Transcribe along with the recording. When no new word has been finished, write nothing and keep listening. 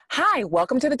Hi,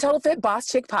 welcome to the Total Fit Boss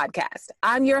Chick podcast.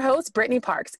 I'm your host, Brittany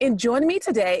Parks, and joining me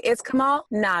today is Kamal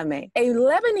Name, a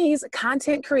Lebanese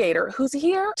content creator who's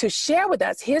here to share with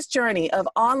us his journey of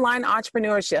online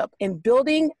entrepreneurship in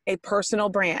building a personal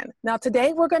brand. Now,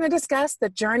 today we're going to discuss the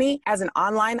journey as an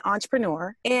online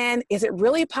entrepreneur, and is it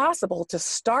really possible to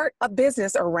start a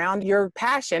business around your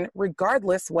passion,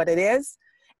 regardless what it is,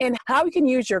 and how you can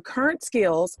use your current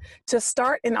skills to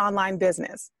start an online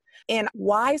business, and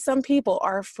why some people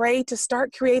are afraid to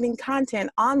start creating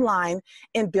content online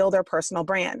and build their personal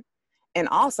brand, and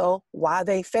also why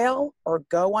they fail or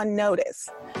go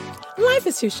unnoticed. Life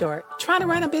is too short. Trying to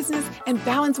run a business and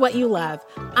balance what you love.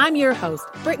 I'm your host,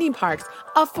 Brittany Parks,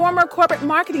 a former corporate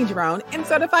marketing drone and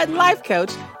certified life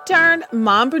coach turned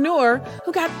mompreneur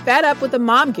who got fed up with the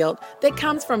mom guilt that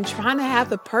comes from trying to have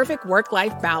the perfect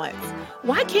work-life balance.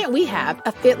 Why can't we have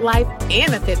a fit life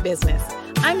and a fit business?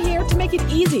 I'm here to make it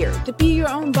easier to be your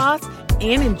own boss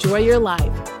and enjoy your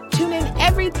life. Tune in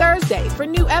every Thursday for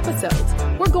new episodes.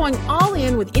 We're going all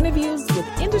in with interviews with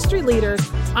industry leaders,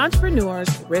 entrepreneurs,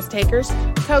 risk takers,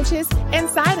 coaches, and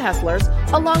side hustlers,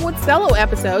 along with solo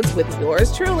episodes with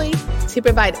yours truly to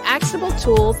provide actionable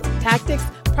tools, tactics,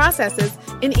 processes,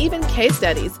 and even case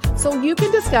studies so you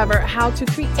can discover how to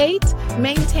create,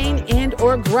 maintain, and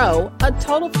or grow a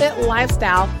total fit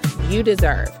lifestyle you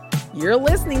deserve. You're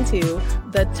listening to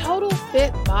the Total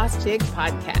Fit Boss Chick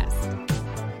podcast.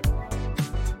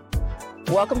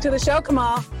 Welcome to the show,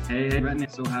 Kamal. Hey, Brittany,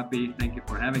 so happy. Thank you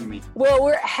for having me. Well,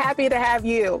 we're happy to have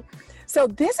you. So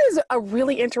this is a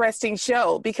really interesting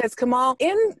show because, Kamal,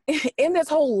 in this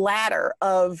whole ladder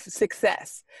of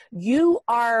success, you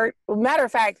are, matter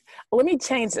of fact, let me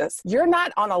change this. You're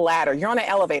not on a ladder, you're on an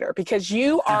elevator because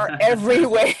you are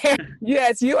everywhere.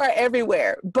 Yes, you are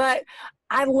everywhere. But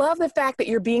I love the fact that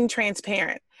you're being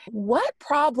transparent. What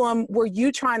problem were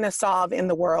you trying to solve in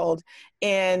the world?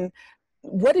 And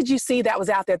what did you see that was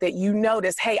out there that you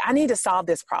noticed, hey, I need to solve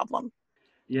this problem?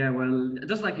 Yeah, well,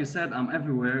 just like you said, I'm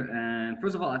everywhere. And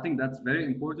first of all, I think that's very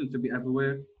important to be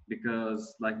everywhere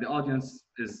because like the audience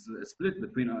is split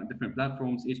between different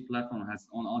platforms. Each platform has its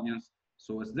own audience.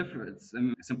 So it's different.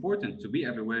 It's important to be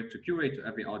everywhere, to curate to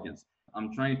every audience.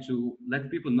 I'm trying to let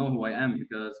people know who I am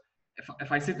because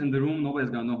if I sit in the room, nobody's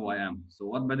going to know who I am. So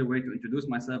what better way to introduce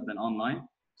myself than online?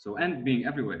 So, and being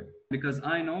everywhere, because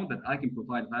I know that I can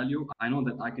provide value. I know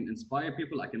that I can inspire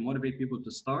people. I can motivate people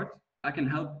to start. I can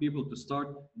help people to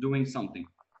start doing something.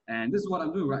 And this is what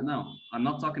I'm doing right now. I'm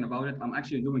not talking about it. I'm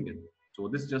actually doing it. So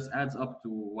this just adds up to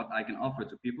what I can offer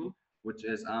to people, which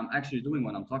is I'm actually doing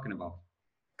what I'm talking about.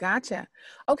 Gotcha.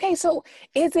 Okay. So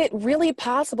is it really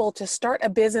possible to start a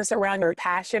business around your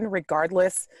passion,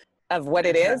 regardless of what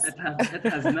it is?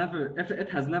 It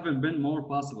has never been more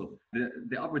possible.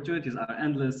 The opportunities are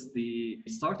endless. The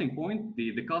starting point,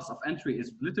 the cost of entry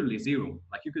is literally zero.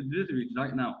 Like you could literally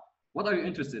right now, what are you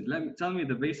interested in? Tell me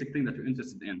the basic thing that you're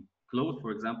interested in. Clothes,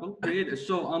 for example. Create a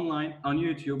show online on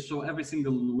YouTube, show every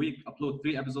single week, upload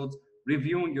 3 episodes,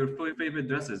 reviewing your favorite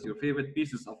dresses, your favorite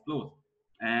pieces of clothes.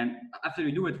 And after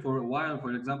you do it for a while,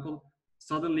 for example,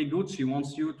 suddenly Gucci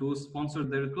wants you to sponsor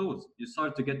their clothes. You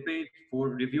start to get paid for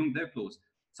reviewing their clothes.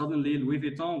 Suddenly Louis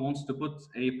Vuitton wants to put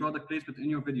a product placement in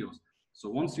your videos. So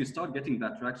once you start getting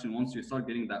that traction, once you start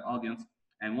getting that audience,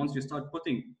 and once you start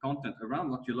putting content around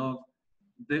what you love,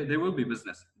 there will be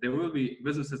business. There will be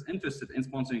businesses interested in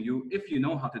sponsoring you if you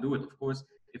know how to do it, of course.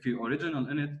 If you're original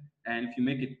in it and if you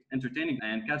make it entertaining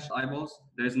and catch eyeballs,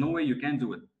 there's no way you can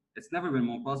do it. It's never been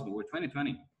more possible. We're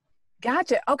 2020.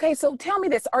 Gotcha. Okay. So tell me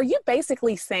this. Are you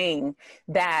basically saying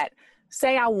that,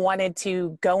 say I wanted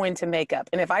to go into makeup,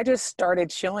 and if I just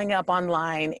started showing up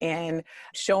online and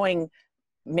showing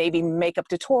maybe makeup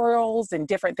tutorials and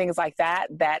different things like that,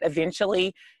 that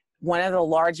eventually one of the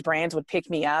large brands would pick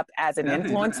me up as an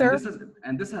influencer?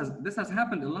 And this has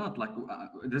happened a lot. Like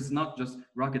this is not just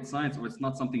rocket science, or it's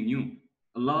not something new.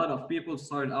 A lot of people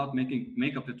started out making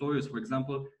makeup tutorials, for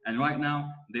example, and right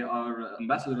now they are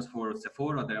ambassadors for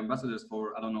Sephora. They're ambassadors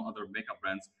for, I don't know, other makeup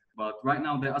brands. But right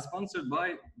now they are sponsored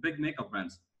by big makeup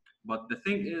brands. But the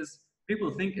thing is, people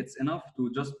think it's enough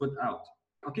to just put out.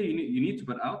 Okay, you need to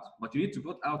put out, but you need to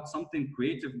put out something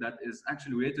creative that is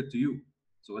actually related to you.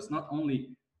 So it's not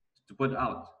only to put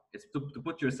out, it's to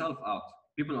put yourself out.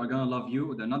 People are gonna love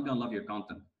you, they're not gonna love your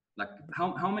content. Like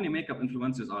how many makeup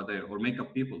influencers are there, or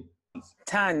makeup people?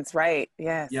 Tons, right?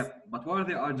 Yes. Yeah, but while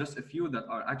there are just a few that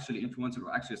are actually influencers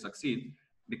or actually succeed,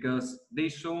 because they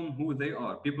shown who they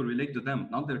are. People relate to them,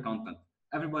 not their content.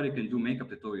 Everybody can do makeup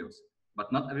tutorials, but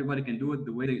not everybody can do it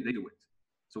the way they do it.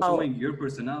 So showing your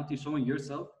personality, showing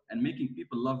yourself, and making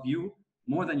people love you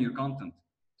more than your content.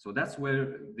 So that's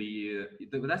where the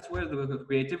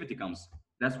creativity comes.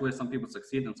 That's where some people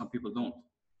succeed and some people don't.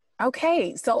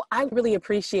 Okay, so I really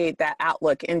appreciate that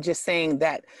outlook and just saying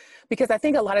that, because I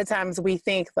think a lot of times we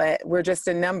think that we're just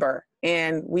a number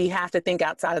and we have to think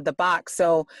outside of the box.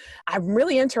 So I'm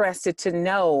really interested to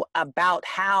know about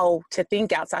how to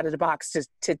think outside of the box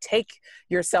to take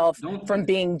yourself Don't. from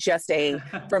being just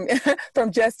from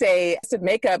from just a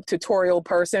makeup tutorial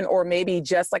person, or maybe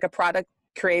just like a product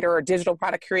creator or digital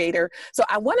product creator. So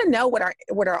I want to know what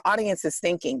our audience is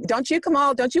thinking. Don't you,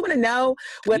 Kamal? Don't you want to know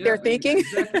what they're thinking?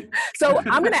 Exactly. So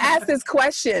I'm going to ask this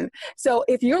question. So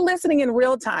if you're listening in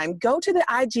real time, go to the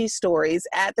IG stories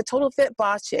at the Total Fit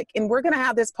Boss Chick, and we're going to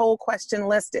have this poll question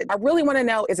listed. I really want to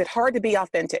know, is it hard to be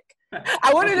authentic?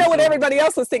 I want to know what everybody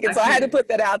else was thinking, so I had to put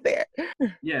that out there.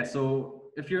 Yeah, so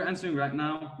if you're answering right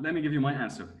now, let me give you my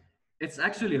answer. It's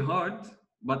actually hard,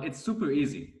 but it's super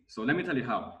easy. So let me tell you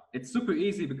how. It's super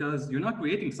easy because you're not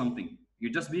creating something.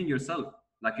 You're just being yourself.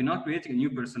 Like, you're not creating a new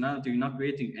personality. You're not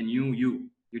creating a new you.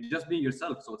 You're just being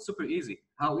yourself. So it's super easy.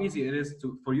 How easy it is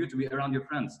for you to be around your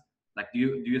friends. Like, do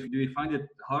you find it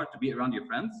hard to be around your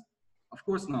friends? Of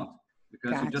course not,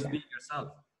 because Gotcha. you're just being yourself.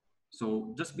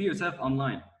 So just be yourself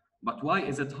online. But why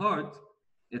is it hard?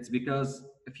 It's because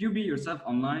if you be yourself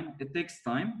online, it takes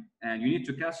time, and you need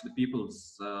to catch the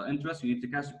people's interest. You need to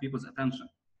catch the people's attention.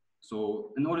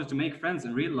 So in order to make friends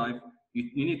in real life,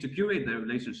 you need to curate the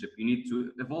relationship. You need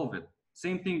to evolve it.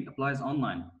 Same thing applies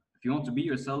online. If you want to be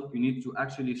yourself, you need to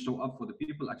actually show up for the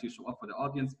people, actually show up for the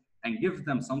audience, and give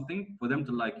them something for them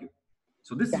to like you.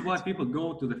 So this is why people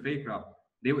go to the fake rap.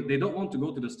 They don't want to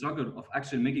go to the struggle of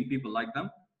actually making people like them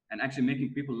and actually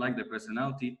making people like their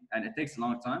personality, and it takes a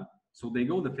long time. So they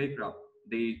go the fake route.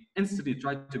 They instantly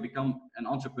try to become an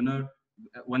entrepreneur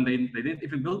when they didn't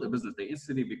even build a business. They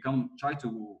instantly try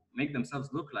to make themselves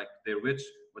look like they're rich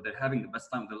or they're having the best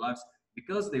time of their lives,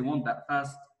 because they want that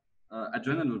fast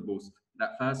adrenaline boost,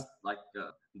 that fast,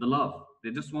 the love.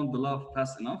 They just want the love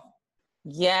fast enough.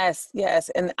 Yes, yes.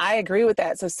 And I agree with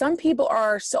that. So some people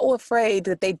are so afraid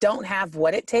that they don't have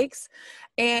what it takes.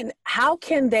 And how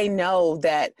can they know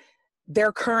that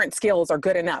their current skills are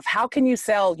good enough? How can you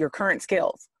sell your current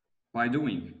skills? By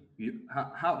doing.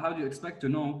 How do you expect to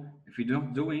know if you're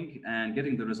not doing and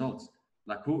getting the results?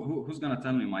 Like, who's going to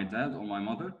tell me? My dad or my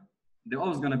mother? They're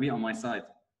always going to be on my side.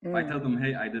 If I tell them,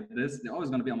 hey, I did this, they're always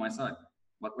going to be on my side.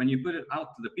 But when you put it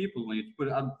out to the people, when you put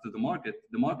it out to the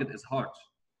market is harsh.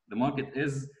 The market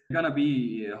is going to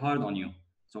be hard on you.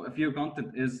 So if your content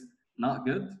is not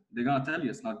good, they're going to tell you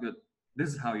it's not good. This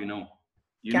is how you know.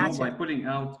 You know by putting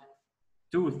out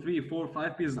 2, 3, 4,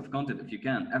 5 pieces of content, if you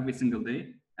can, every single day,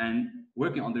 and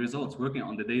working on the results, working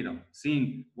on the data,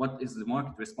 seeing what is the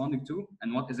market responding to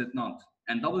and what is it not,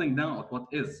 and doubling down on what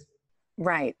is.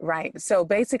 Right, right. So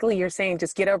basically you're saying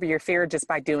just get over your fear just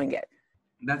by doing it.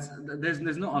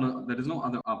 There's no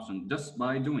other option. Just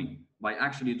by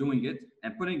actually doing it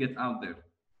and putting it out there.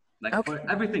 Like, for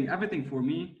everything for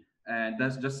me,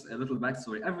 that's just a little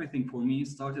backstory. Everything for me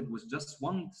started with just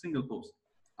one single post.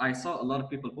 I saw a lot of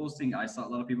people posting. I saw a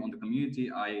lot of people on the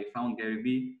community. I found Gary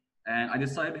Vee, and I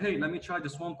decided, hey, let me try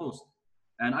just one post.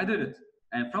 And I did it.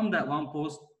 And from that one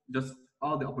post, just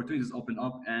all the opportunities opened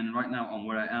up. And right now I'm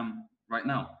where I am right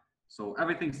now. So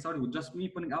everything started with just me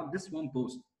putting out this one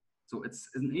post. So it's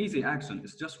an easy action.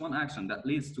 It's just one action that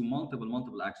leads to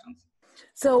multiple actions.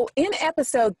 So in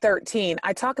episode 13,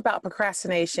 I talk about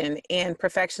procrastination and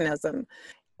perfectionism.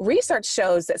 Research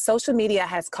shows that social media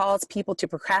has caused people to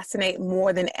procrastinate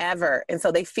more than ever. And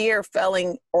so they fear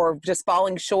failing or just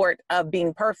falling short of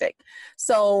being perfect.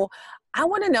 So I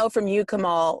want to know from you,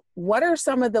 Kamal, what are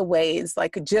some of the ways,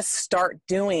 like, just start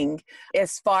doing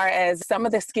as far as some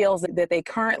of the skills that they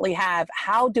currently have?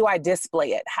 How do I display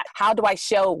it? How do I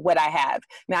show what I have?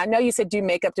 Now, I know you said do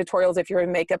makeup tutorials if you're a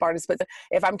makeup artist, but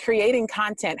if I'm creating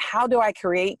content, how do I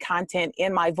create content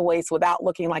in my voice without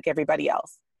looking like everybody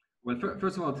else? Well,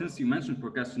 first of all, since you mentioned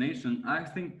procrastination, I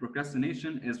think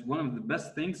procrastination is one of the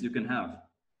best things you can have.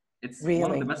 It's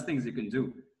one of the best things you can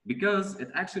do, because it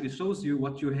actually shows you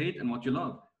what you hate and what you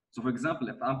love. So for example,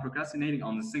 if I'm procrastinating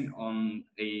on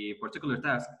a particular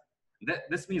task,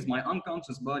 this means my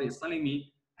unconscious body is telling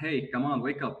me, hey, come on,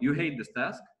 wake up. You hate this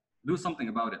task. Do something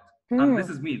about it. This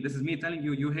is me telling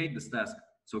you, you hate this task.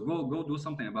 So go do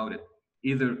something about it.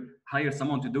 Either hire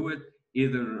someone to do it,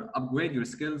 either upgrade your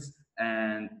skills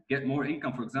and get more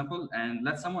income, for example, and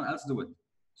let someone else do it.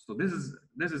 So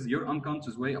this is your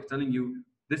unconscious way of telling you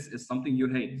this is something you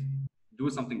hate. Do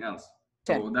something else.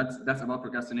 So that's about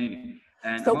procrastinating.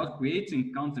 And about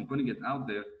creating content, putting it out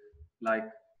there. Like,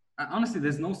 honestly,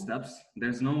 there's no steps.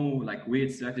 There's no like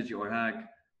weird strategy or hack.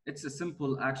 It's a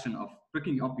simple action of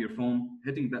picking up your phone,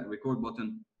 hitting that record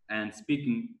button, and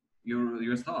speaking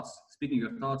your thoughts, speaking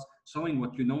your thoughts, showing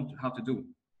what you know how to do,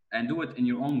 and do it in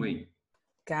your own way.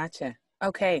 Gotcha.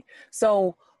 Okay.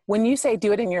 So when you say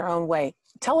do it in your own way,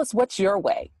 tell us what's your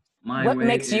way. My What way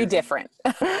makes you is, different?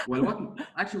 well,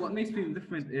 what makes me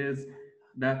different is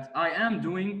that I am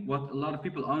doing what a lot of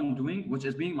people aren't doing, which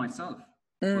is being myself.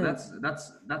 So Mm,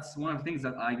 that's one of the things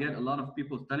that I get a lot of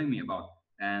people telling me about,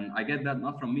 and I get that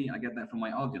not from me, I get that from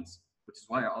my audience, which is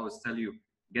why I always tell you,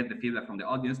 get the feedback from the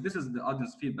audience. This is the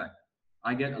audience feedback.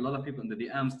 I get a lot of people in the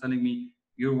DMs telling me,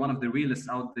 you're one of the realists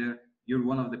out there. You're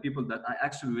one of the people that I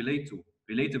actually relate to.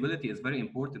 Relatability is very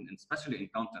important, and especially in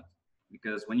content,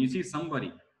 because when you see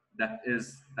somebody that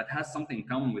has something in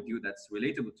common with you, that's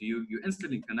relatable to you, you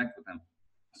instantly connect with them.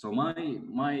 So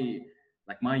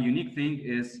my unique thing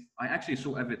is I actually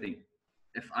show everything.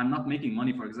 If I'm not making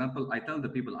money, for example, I tell the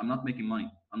people I'm not making money.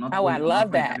 oh, I I'm not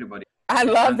love going to that. everybody. I If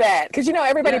love I'm that. Because,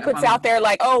 everybody Yeah, if puts out I'm there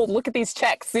like, oh, look at these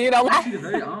checks, I'm actually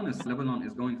very honest. Lebanon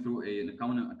is going through an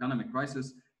economic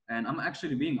crisis, and I'm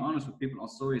actually being honest with people on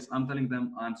stories. I'm telling them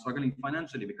I'm struggling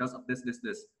financially because of this.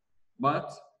 But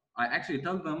I actually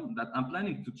tell them that I'm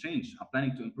planning to change. I'm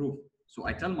planning to improve. So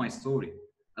I tell my story.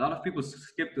 A lot of people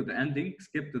skip to the ending,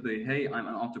 skip to the, hey, I'm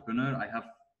an entrepreneur, I have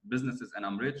businesses and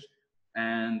I'm rich,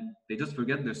 and they just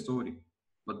forget their story.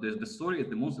 But the story is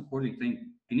the most important thing.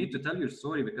 You need to tell your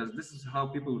story because this is how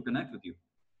people will connect with you.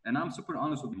 And I'm super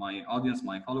honest with my audience,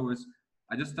 my followers.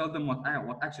 I just tell them what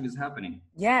actually is happening.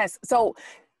 Yes. So,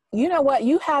 you know what?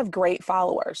 You have great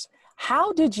followers.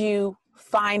 How did you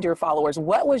find your followers?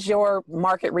 What was your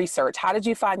market research? How did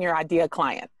you find your ideal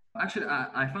client? Actually,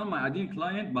 I found my ideal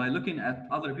client by looking at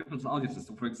other people's audiences.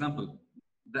 So, for example,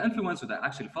 the influencer that I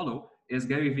actually follow is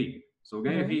Gary Vee. So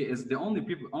Gary Mm-hmm. Vee is the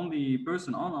only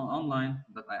person online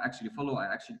that I actually follow. I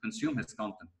actually consume his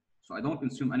content. So I don't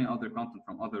consume any other content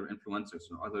from other influencers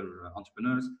or other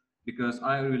entrepreneurs because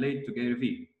I relate to Gary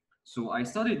Vee. So I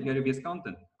studied Gary Vee's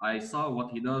content. I saw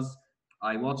what he does.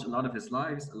 I watched a lot of his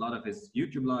lives, a lot of his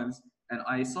YouTube lives, and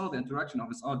I saw the interaction of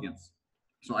his audience.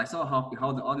 So I saw how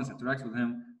the audience interacts with him.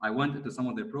 I went into some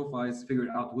of their profiles, figured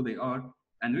out who they are,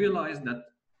 and realized that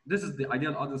this is the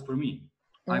ideal audience for me.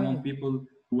 I want Mm, people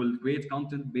who will create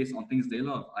content based on things they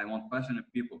love. I want passionate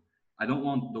people. I don't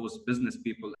want those business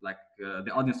people like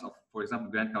the audience of, for example,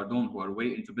 Grant Cardone, who are way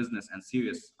into business and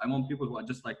serious. I want people who are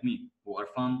just like me, who are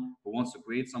fun, who wants to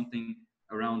create something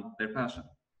around their passion.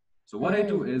 So what I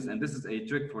do mm. is, and this is a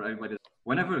trick for everybody,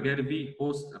 whenever Gary Vee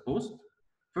posts a post,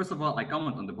 first of all, I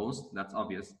comment on the post, that's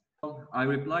obvious. I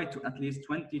reply to at least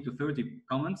 20 to 30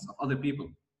 comments of other people.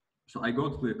 So I go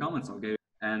to the comments of Gary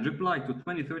and reply to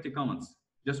 20, 30 comments.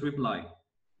 Just reply.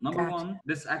 Number Gotcha. one,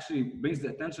 this actually brings the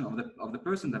attention of the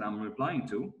person that I'm replying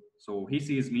to. So he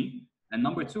sees me. And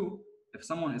number two, if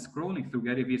someone is scrolling through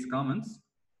Gary Vee's comments,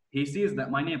 he sees that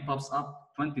my name pops up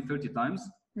 20, 30 times.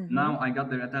 Mm-hmm. Now I got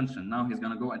their attention. Now he's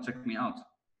going to go and check me out.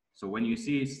 So when you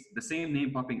see the same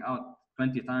name popping out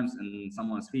 20 times in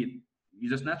someone's feed, you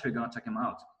just naturally going to check him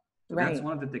out. So that's Right.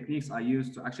 one of the techniques I use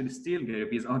to actually steal Gary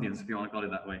Vee's audience, if you want to call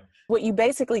it that way. What you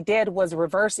basically did was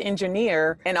reverse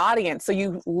engineer an audience. So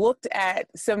you looked at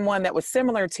someone that was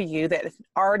similar to you that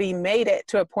already made it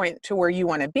to a point to where you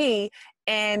want to be,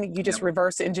 and you just Yep.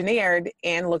 reverse engineered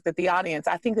and looked at the audience.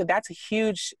 I think that that's a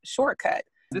huge shortcut.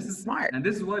 This is Smart. and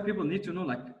this is why people need to know,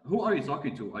 like, who are you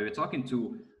talking to? Are you talking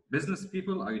to business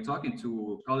people? Are you talking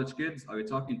to college kids? Are you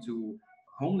talking to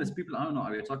homeless people? I don't know.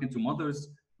 Are you talking to mothers?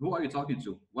 Who are you talking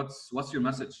to? What's your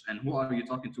message? And who are you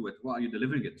talking to it? Who are you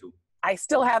delivering it to? I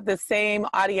still have the same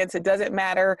audience. It doesn't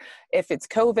matter if it's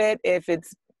COVID, if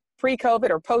it's pre-COVID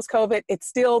or post-COVID, it's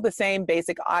still the same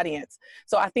basic audience.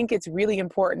 So I think it's really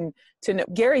important to know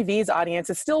Gary Vee's audience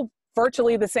is still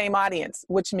virtually the same audience,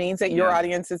 which means that your Yes.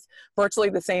 audience is virtually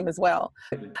the same as well.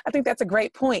 I think that's a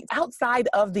great point. Outside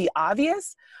of the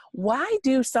obvious, why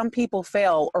do some people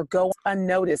fail or go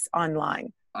unnoticed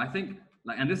online? I think,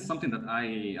 like, and this is something that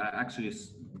I actually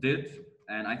did,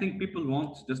 and I think people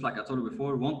want, just like I told you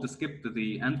before, want to skip to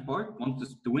the end part, want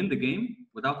to win the game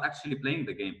without actually playing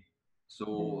the game. Mm.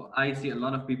 So I see a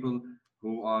lot of people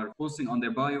who are posting on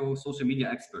their bio, social media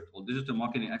expert or digital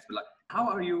marketing expert. Like, how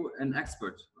are you an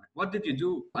expert? Like, what did you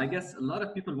do? I guess a lot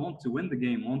of people want to win the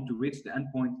game, want to reach the end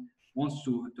point, wants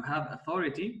to have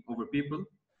authority over people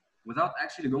without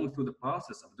actually going through the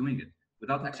process of doing it,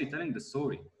 without actually telling the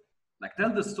story. Like,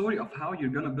 tell the story of how you're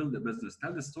gonna build a business.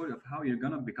 Tell the story of how you're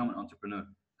gonna become an entrepreneur,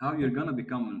 how you're gonna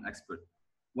become an expert.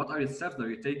 What are the steps that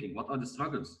you're taking? What are the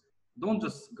struggles? Don't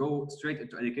just go straight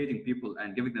into educating people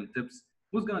and giving them tips.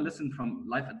 Who's gonna listen from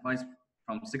life advice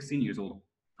from 16 years old?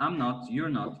 I'm not, you're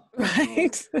not. So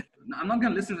Right? I'm not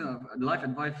gonna listen to life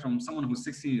advice from someone who's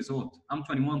 16 years old. I'm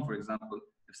 21, for example.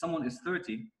 If someone is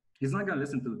 30, he's not going to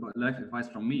listen to the life advice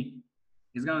from me.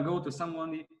 He's going to go to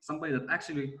somebody that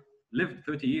actually lived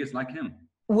 30 years like him.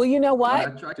 Well, you know What I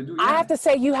what? try to do, I yeah. have to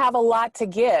say you have a lot to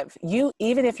give. You,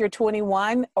 even if you're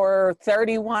 21 or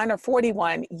 31 or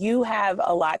 41, you have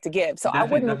a lot to give. So I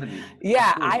wouldn't, Definitely.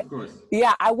 yeah, Of course.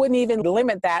 I wouldn't even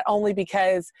limit that, only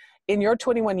because in your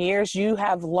 21 years, you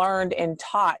have learned and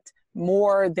taught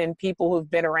more than people who've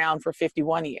been around for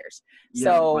 51 years. Yeah,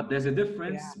 So but there's a yeah,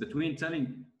 difference between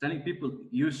telling people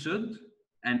you should,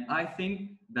 and I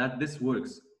think that this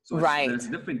works. So right, there's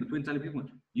a difference between telling people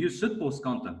you should post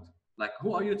content. Like,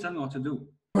 who are you telling what to do?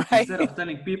 Instead right, of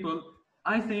telling people,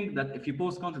 I think that if you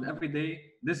post content every day,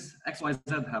 this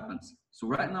XYZ happens. So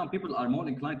right now, people are more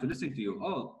inclined to listen to you.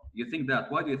 Oh, you think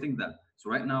that? Why do you think that? So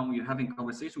right now, you're having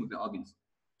conversation with the audience.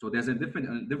 So there's a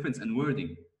difference in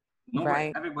wording. No,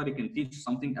 right. everybody can teach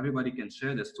something, everybody can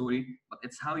share their story, but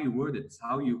it's how you word it, it's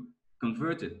how you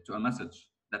convert it to a message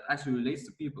that actually relates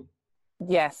to people.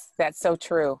 Yes, that's so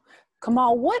true.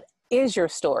 Kamal, what is your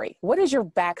story? What is your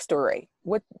backstory?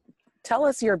 Tell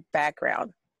us your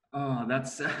background. Oh,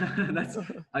 that's that's.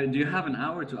 Do you have an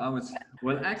hour, 2 hours?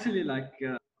 Well, actually,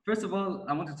 first of all,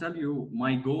 I want to tell you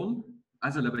my goal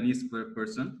as a Lebanese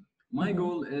person. My Mhm.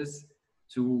 goal is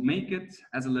to make it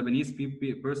as a Lebanese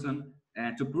person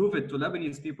and to prove it to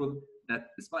Lebanese people that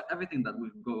despite everything that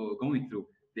we're going through,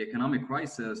 the economic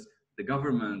crisis, the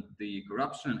government, the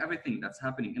corruption, everything that's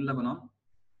happening in Lebanon,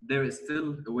 there is still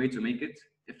a way to make it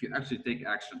if you actually take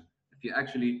action, if you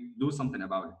actually do something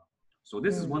about it. So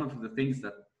this is one Mm. of the things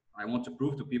that I want to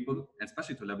prove to people,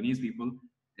 especially to Lebanese people,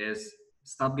 is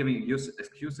stop giving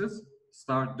excuses,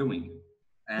 start doing.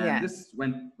 And Yes. this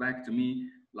went back to me,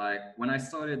 like when I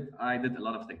started, I did a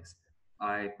lot of things.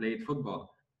 I played football,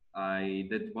 I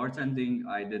did bartending,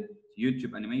 I did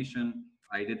YouTube animation,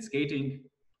 I did skating,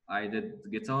 I did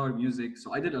guitar music. So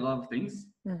I did a lot of things,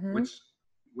 Mm-hmm.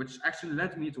 which actually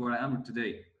led me to where I am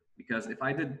today. Because if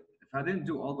I didn't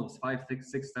do all those 5,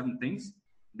 6, 7 things,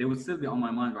 they would still be on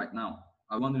my mind right now.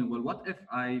 I'm wondering, well, what if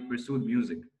I pursued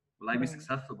music? Will I be Right.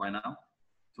 successful by now?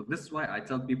 So this is why I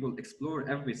tell people explore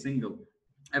every single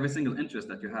interest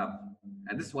that you have.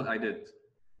 And this is what I did.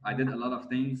 I did a lot of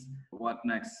things. What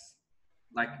next?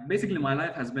 Like basically my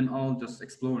life has been all just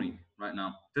exploring right now.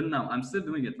 Till now. I'm still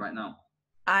doing it right now.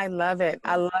 I love it.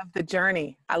 I So, love the journey.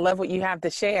 I love what you have to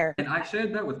share. and I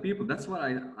shared that with people. That's what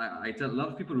I tell a lot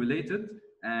of people related.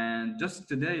 And just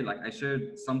today, like I shared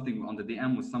something on the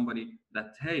DM with somebody that,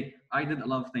 hey, I did a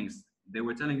lot of things. They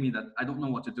were telling me that I don't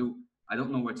know what to do. I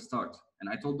don't know where to start. And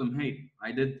I told them, hey,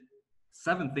 I did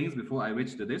 7 things before I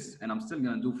reached to this, and I'm still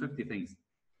going to do 50 things.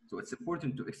 So it's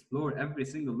important to explore every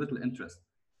single little interest.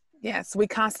 Yes, we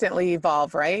constantly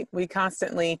evolve, right? We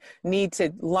constantly need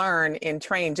to learn and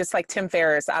train, just like Tim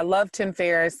Ferriss. I love Tim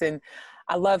Ferriss, and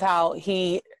I love how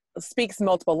he speaks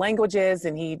multiple languages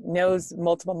and he knows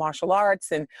multiple martial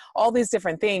arts and all these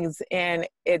different things. And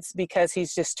it's because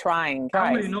he's just trying,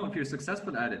 How will you tries. know if you're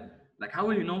successful at it? Like, how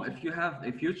will you know if you have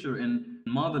a future in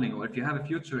modeling, or if you have a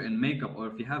future in makeup, or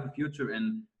if you have a future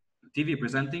in TV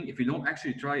presenting, if you don't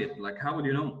actually try it? Like, how will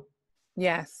you know?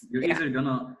 Yes. You're Yeah. either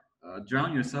gonna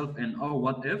drown yourself in, oh,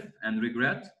 what if, and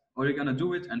regret, or you're gonna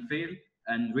do it and fail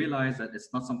and realize that it's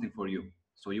not something for you.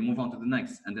 So you move on to the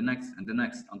next and the next and the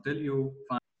next until you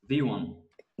find the one.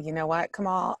 You know what,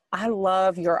 Kamal? I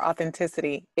love your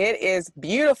authenticity. It is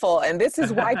beautiful. And this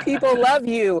is why people love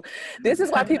you. This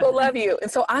is why people love you. And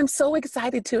so I'm so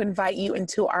excited to invite you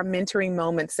into our mentoring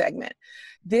moment segment.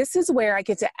 This is where I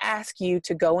get to ask you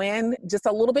to go in just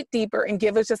a little bit deeper and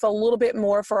give us just a little bit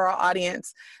more for our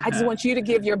audience. I just want you to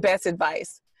give your best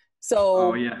advice.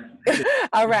 Oh So, yeah.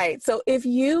 all right. So if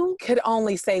you could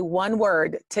only say one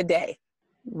word today,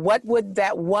 what would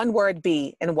that one word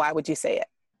be and why would you say it?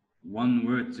 One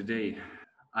word today.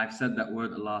 I've said that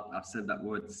word a lot. I've said that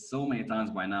word so many times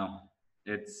by now.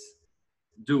 It's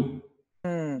do.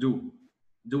 Mm, Do.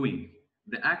 Doing.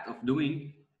 The act of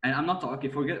doing. And I'm not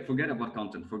talking, okay, forget about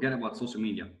content, forget about social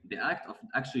media. The act of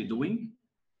actually doing,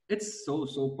 it's so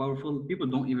powerful. People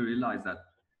don't even realize that.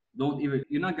 Don't even,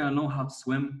 you're not gonna know how to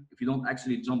swim if you don't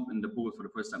actually jump in the pool for the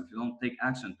first time. If you don't take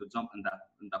action to jump in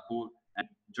that pool and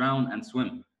drown and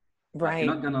swim. Like,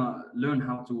 you're right. not gonna learn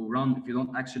how to run if you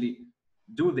don't actually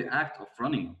do the act of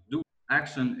running. Do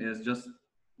action is just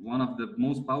one of the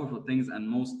most powerful things and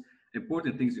most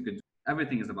important things you could do.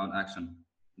 Everything is about action.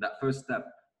 That first step.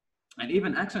 And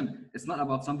even action, it's not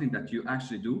about something that you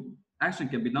actually do. Action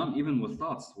can be done even with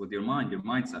thoughts, with your mind, your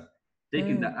mindset.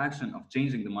 Taking the Mm. action of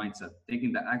changing the mindset,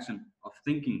 taking the action of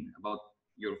thinking about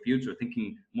your future,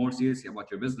 thinking more seriously about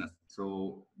your business.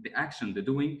 So the action, the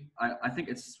doing, I think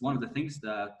it's one of the things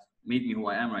that made me who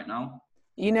I am right now.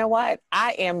 You know what?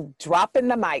 I am dropping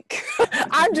the mic.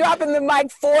 I'm dropping the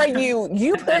mic for you.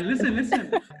 And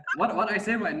listen. What I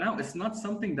say right now is not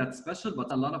something that's special,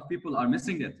 but a lot of people are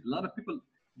missing it. A lot of people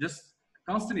just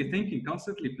constantly thinking,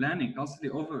 constantly planning,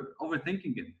 constantly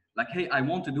overthinking it. Like, hey, I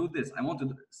want to do this.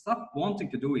 Stop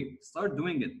wanting to do it. Start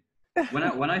doing it.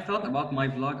 When I thought about my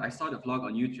vlog, I started a vlog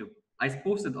on YouTube. I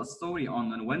posted a story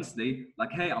on a Wednesday,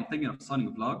 like, hey, I'm thinking of starting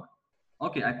a vlog.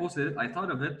 Okay, I posted it. I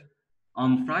thought of it.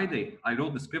 On Friday, I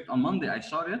wrote the script. On Monday, I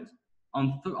shot it.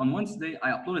 On Wednesday,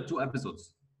 I uploaded 2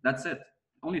 episodes. That's it. It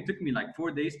only took me like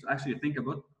 4 days to actually think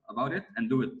about it and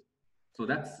do it. So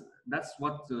that's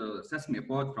what sets me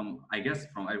apart from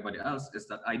everybody else, is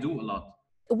that I do a lot.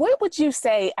 What would you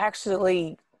say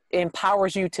actually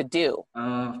empowers you to do?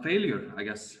 Failure, I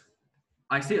guess.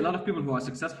 I see a lot of people who are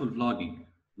successful vlogging.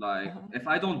 Like, if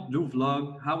I don't do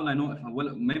vlog, how will I know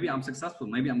maybe I'm successful,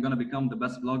 maybe I'm going to become the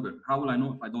best vlogger. How will I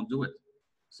know if I don't do it?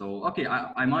 So, okay,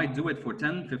 I might do it for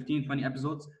 10, 15, 20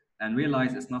 episodes and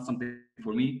realize it's not something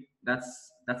for me.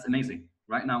 That's amazing.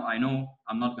 Right now, I know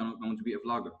I'm not going to be a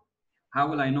vlogger. How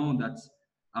will I know that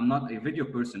I'm not a video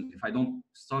person if I don't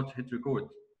hit record?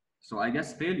 So I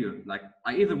guess failure, like,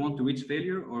 I either want to reach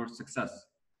failure or success.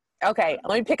 Okay,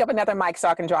 let me pick up another mic so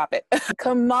I can drop it.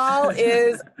 Kamal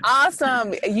is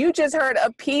awesome. You just heard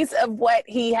a piece of what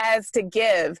he has to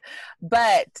give,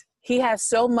 but he has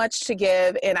so much to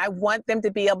give, and I want them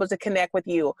to be able to connect with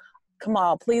you.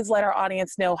 Kamal, please let our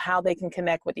audience know how they can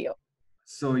connect with you.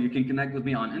 So you can connect with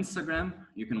me on Instagram.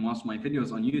 You can watch my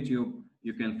videos on YouTube.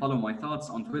 You can follow my thoughts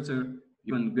on Twitter.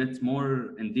 You can get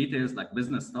more in details like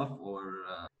business stuff or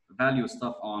value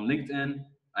stuff on LinkedIn.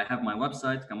 I have my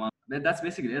website, Kamal. That's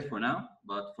basically it for now,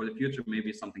 but for the future,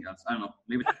 maybe something else. I don't know.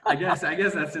 Maybe I guess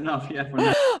that's enough. Yeah, for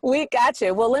now. We got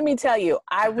you. Well, let me tell you,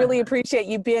 I really appreciate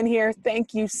you being here.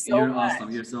 Thank you so much.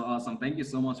 Awesome. You're so awesome. Thank you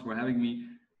so much for having me.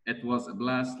 It was a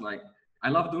blast. Like, I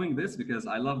love doing this because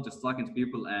I love just talking to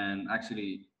people and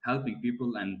actually helping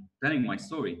people and telling my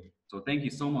story. So thank you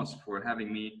so much for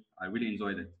having me. I really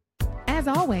enjoyed it. As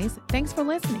always, thanks for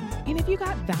listening. And if you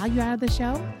got value out of the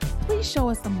show, please show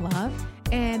us some love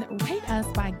and rate us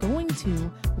by going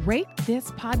to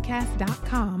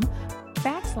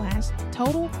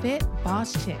ratethispodcast.com/Total Fit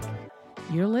Boss Chick.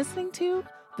 You're listening to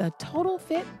the Total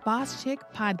Fit Boss Chick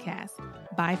podcast.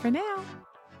 Bye for now.